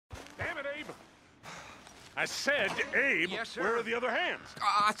I said, Abe, Yes, sir. where are the other hands?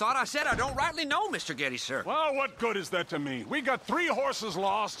 I thought I said I don't rightly know, Mr. Geddes, sir. Well, what good is that to me? We got 3 horses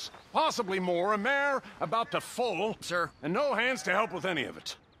lost, possibly more, a mare about to foal. Sir. And no hands to help with any of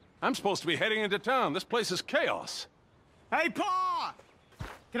it. I'm supposed to be heading into town. This place is chaos. Hey, Pa!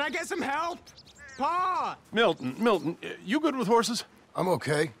 Can I get some help? Pa! Milton, you good with horses? I'm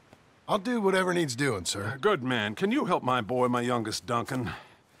okay. I'll do whatever needs doing, sir. Good man. Can you help my boy, my youngest Duncan?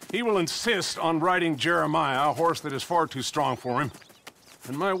 He will insist on riding Jeremiah, a horse that is far too strong for him.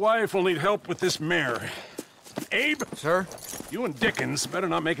 And my wife will need help with this mare. Abe? Sir? You and Dickens better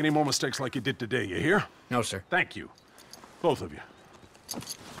not make any more mistakes like you did today, you hear? No, sir. Thank you. Both of you.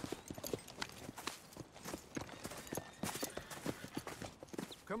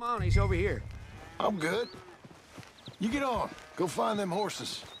 Come on, he's over here. I'm good. You get on. Go find them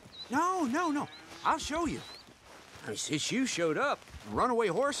horses. No. I'll show you. Since you showed up, runaway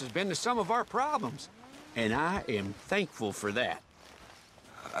horse has been to some of our problems. And I am thankful for that.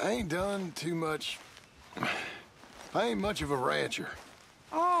 I ain't done too much. I ain't much of a rancher.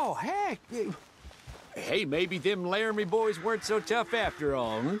 Oh, heck. Hey, maybe them Laramie boys weren't so tough after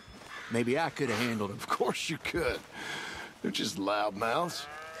all, hmm? Maybe I could have handled them. Of course you could. They're just loudmouths.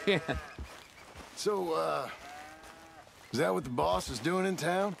 Yeah. So, is that what the boss is doing in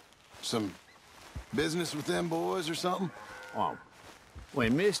town? Some business with them boys or something? Oh,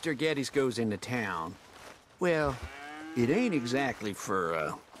 when Mr. Geddes goes into town, well, it ain't exactly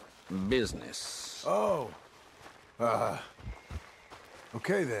for, business. Oh.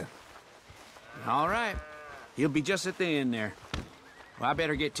 Okay then. All right. He'll be just at the end there. Well, I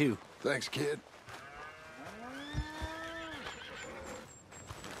better get to. Thanks, kid.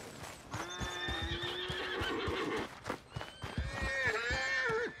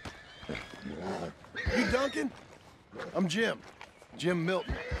 You Duncan? I'm Jim. Jim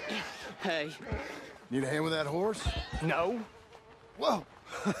Milton. Hey. Need a hand with that horse? No? Whoa.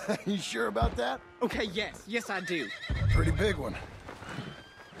 You sure about that? Okay, yes, I do. Pretty big one.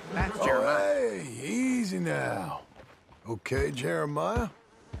 That's Oh, Jeremiah. hey, easy now. Okay, Jeremiah.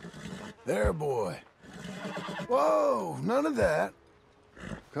 There, boy. Whoa, none of that.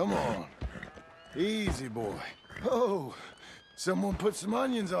 Come on. Easy, boy. Oh, someone put some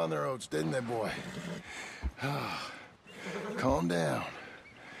onions on their oats, didn't they, boy? Calm down.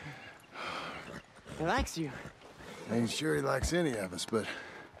 He likes you. Ain't sure he likes any of us, but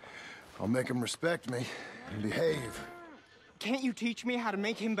I'll make him respect me and behave. Can't you teach me how to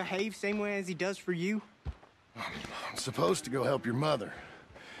make him behave same way as he does for you? I'm supposed to go help your mother.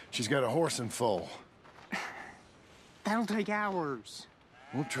 She's got a horse in foal. That'll take hours.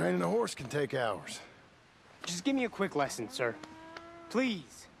 Well, training a horse can take hours. Just give me a quick lesson, sir.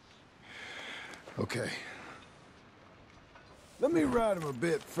 Please. Okay. Let me ride him a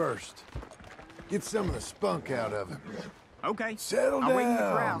bit first. Get some of the spunk out of him. Okay. Settle I'll wait in the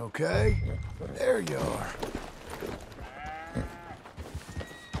down, corral. okay? There you are.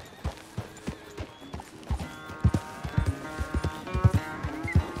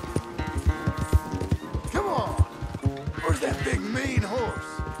 Come on! Where's that big mean horse?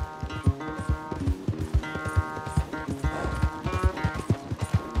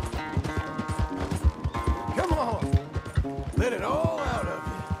 Come on! Let it all out of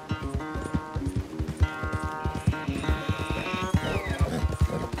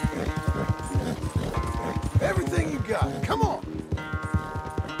you. Everything you got. Come on.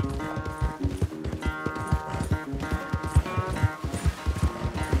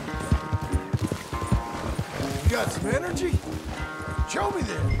 You got some energy? Show me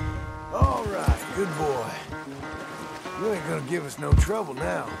then. All right, good boy. You ain't gonna give us no trouble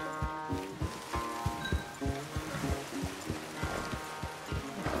now.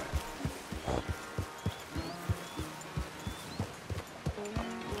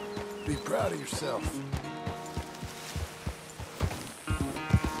 Be proud of yourself.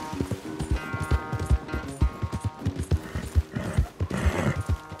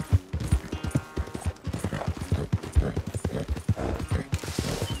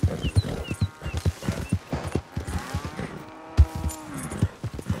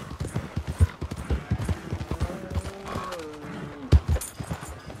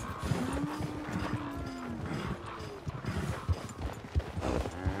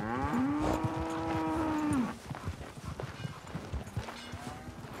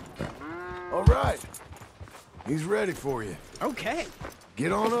 All right. He's ready for you. Okay.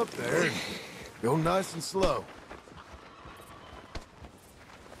 Get on up there and go nice and slow.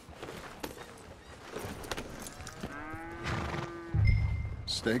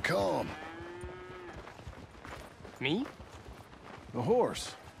 Stay calm. Me? The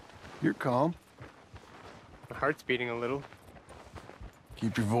horse. You're calm. My heart's beating a little.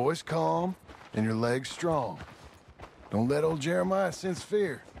 Keep your voice calm and your legs strong. Don't let old Jeremiah sense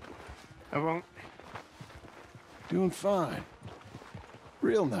fear. I won't. Doing fine.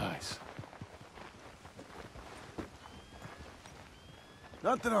 Real nice.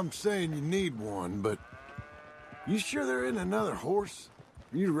 Not that I'm saying you need one, but you sure there isn't another horse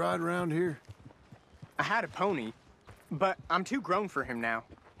for you to ride around here? I had a pony, but I'm too grown for him now.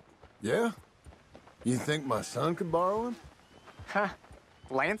 Yeah? You think my son could borrow him? Huh?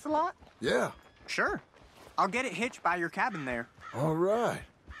 Lancelot? Yeah. Sure. I'll get it hitched by your cabin there. All right.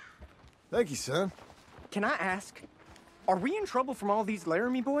 Thank you, son. Can I ask, are we in trouble from all these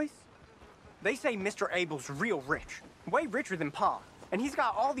Laramie boys? They say Mr. Abel's real rich, way richer than Pa, and he's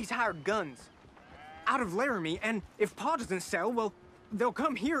got all these hired guns out of Laramie, and if Pa doesn't sell, well, they'll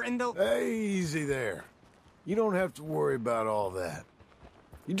come here and they'll... Hey, easy there. You don't have to worry about all that.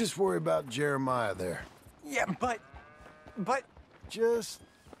 You just worry about Jeremiah there. Yeah, but... Just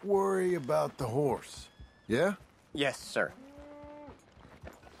worry about the horse. Yeah? Yes, sir.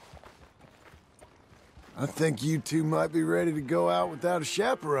 I think you two might be ready to go out without a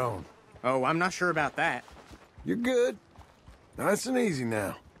chaperone. Oh, I'm not sure about that. You're good. Nice and easy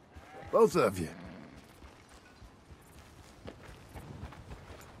now. Both of you.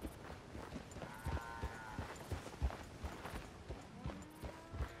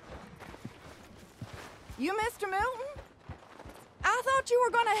 You Mr. Milton? I thought you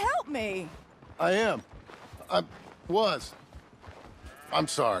were gonna help me. I am. I was. I'm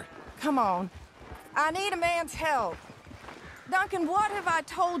sorry. Come on. I need a man's help. Duncan, what have I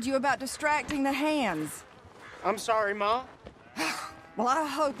told you about distracting the hands? I'm sorry, Ma. Well, I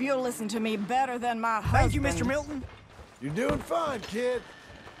hope you'll listen to me better than my husband. Thank you, Mr. Milton. You're doing fine, kid.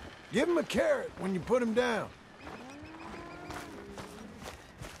 Give him a carrot when you put him down.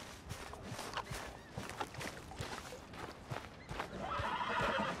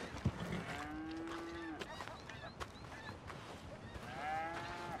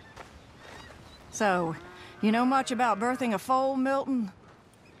 So, you know much about birthing a foal, Milton?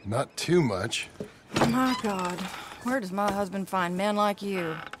 Not too much. Oh, my God. Where does my husband find men like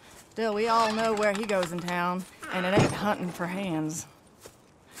you? Still, we all know where he goes in town, and it ain't hunting for hands.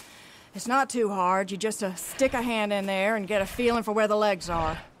 It's not too hard. You just stick a hand in there and get a feeling for where the legs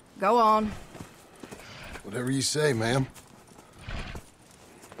are. Go on. Whatever you say, ma'am.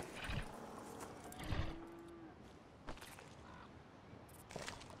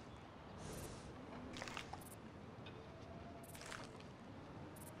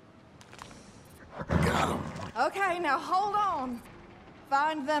 Got him. Okay, now hold on.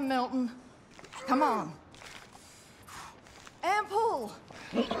 Find them, Milton. Come on. And pull.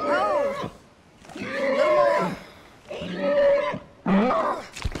 Oh. A little more.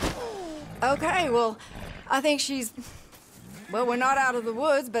 Okay, well, I think she's... Well, we're not out of the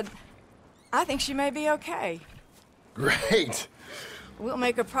woods, but I think she may be okay. Great. We'll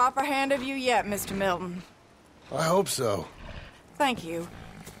make a proper hand of you yet, Mr. Milton. I hope so. Thank you.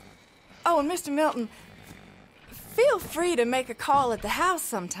 Oh, and Mr. Milton, feel free to make a call at the house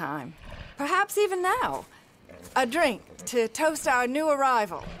sometime. Perhaps even now. A drink to toast our new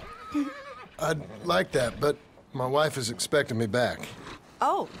arrival. I'd like that, but my wife is expecting me back.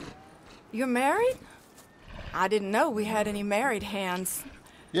 Oh, you're married? I didn't know we had any married hands.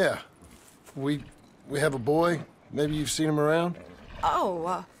 Yeah. We have a boy. Maybe you've seen him around?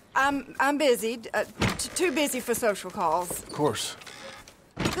 Oh, I'm busy. Too busy for social calls. Of course.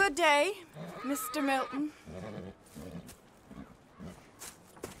 Good day, Mr. Milton.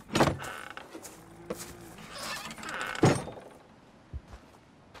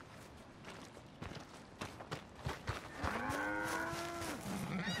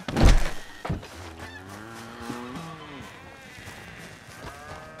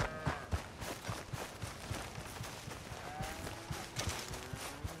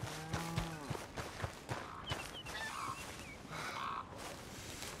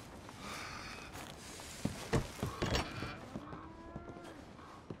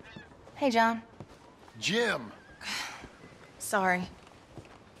 Hey, John. Jim. Sorry.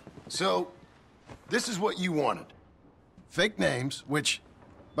 So, this is what you wanted. Fake names, which,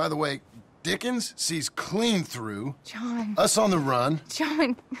 by the way, Dickens sees clean through. John. Us on the run.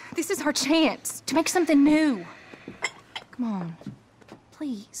 John, this is our chance to make something new. Come on.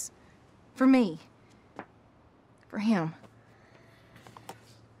 Please. For me. For him.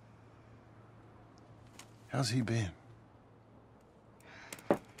 How's he been?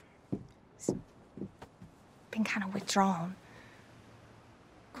 Been kind of withdrawn.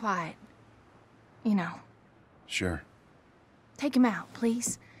 Quiet. You know. Sure. Take him out,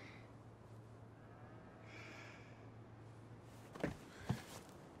 please.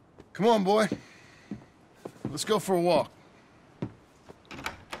 Come on, boy. Let's go for a walk.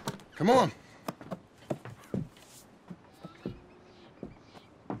 Come on.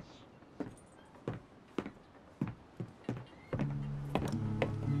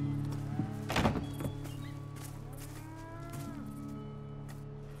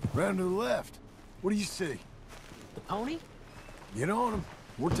 Round to the left. What do you see? The pony? Get on him.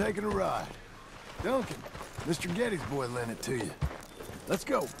 We're taking a ride. Duncan, Mr. Getty's boy lent it to you. Let's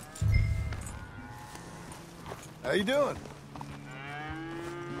go. How you doing?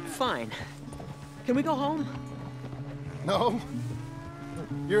 Fine. Can we go home? No.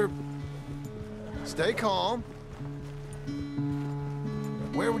 Stay calm.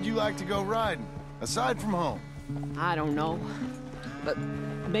 Where would you like to go riding, aside from home? I don't know. But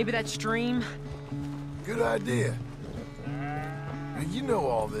maybe that stream? Good idea. Now, you know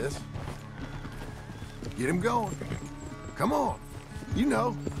all this. Get him going. Come on. You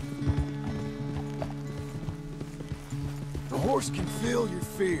know. The horse can feel your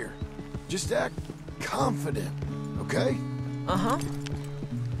fear. Just act confident, okay? Uh-huh.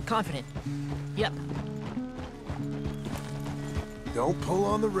 Confident. Yep. Don't pull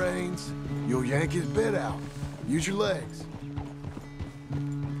on the reins. You'll yank his bit out. Use your legs.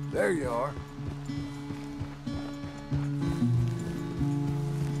 There you are.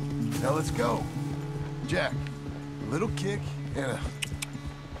 Now let's go. Jack, a little kick and a...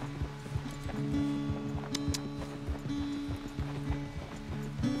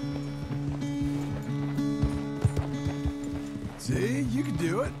 See, you can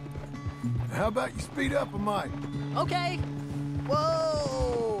do it. How about you speed up a mite? Okay.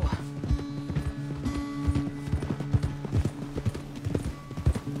 Whoa!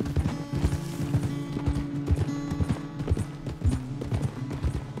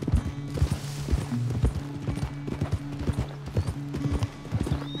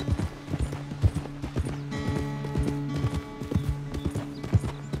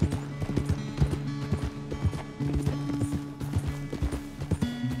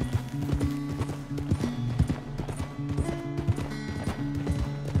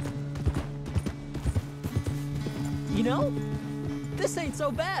 You know, this ain't so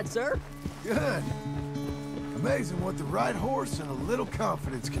bad, sir. Good. Amazing what the right horse and a little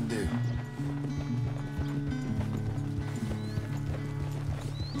confidence can do.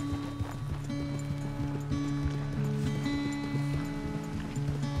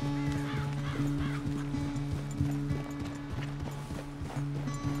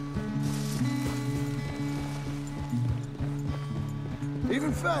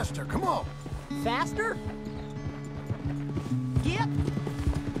 Even faster, come on. Faster? Yep.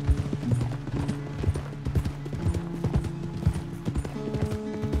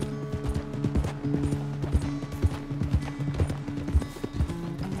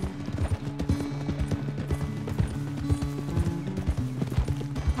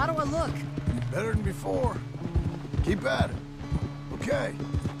 How do I look? Better than before. Keep at it. Okay.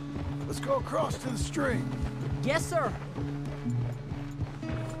 Let's go across to the stream. Yes, sir.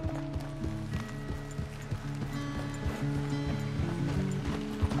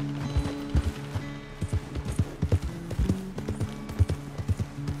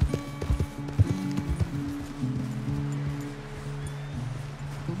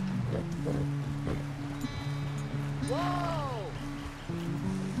 Whoa!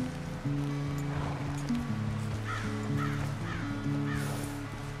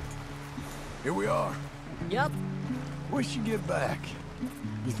 Here we are. Yep, We should get back.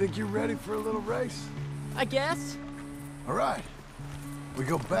 You think you're ready for a little race? I guess. All right. We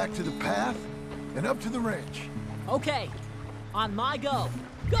go back to the path and up to the ranch. Okay, on my go.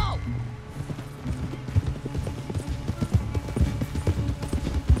 Go!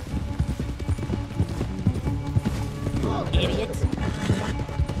 Idiot.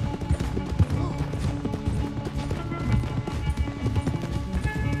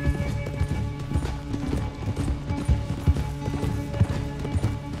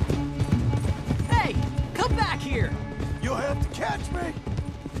 Hey, come back here. You'll have to catch me.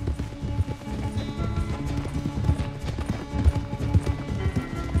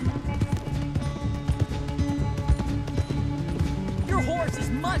 Your horse is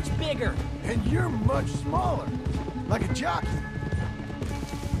much bigger. And you're much smaller. Like a jockey.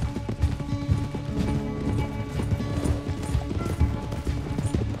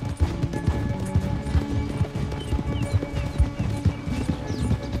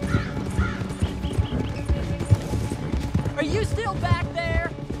 Are you still back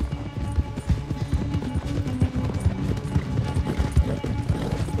there?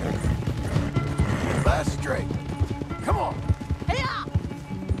 Last straight. Come on. Hey-ya!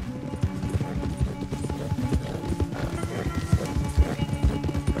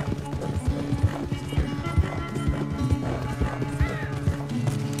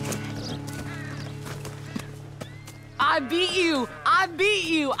 I beat you! I beat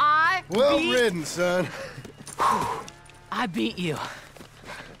you! Well ridden, son. I beat you.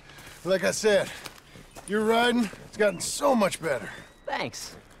 Like I said, your riding has gotten so much better.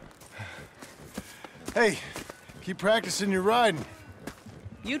 Thanks. Hey, keep practicing your riding.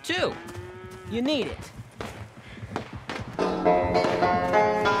 You too. You need it.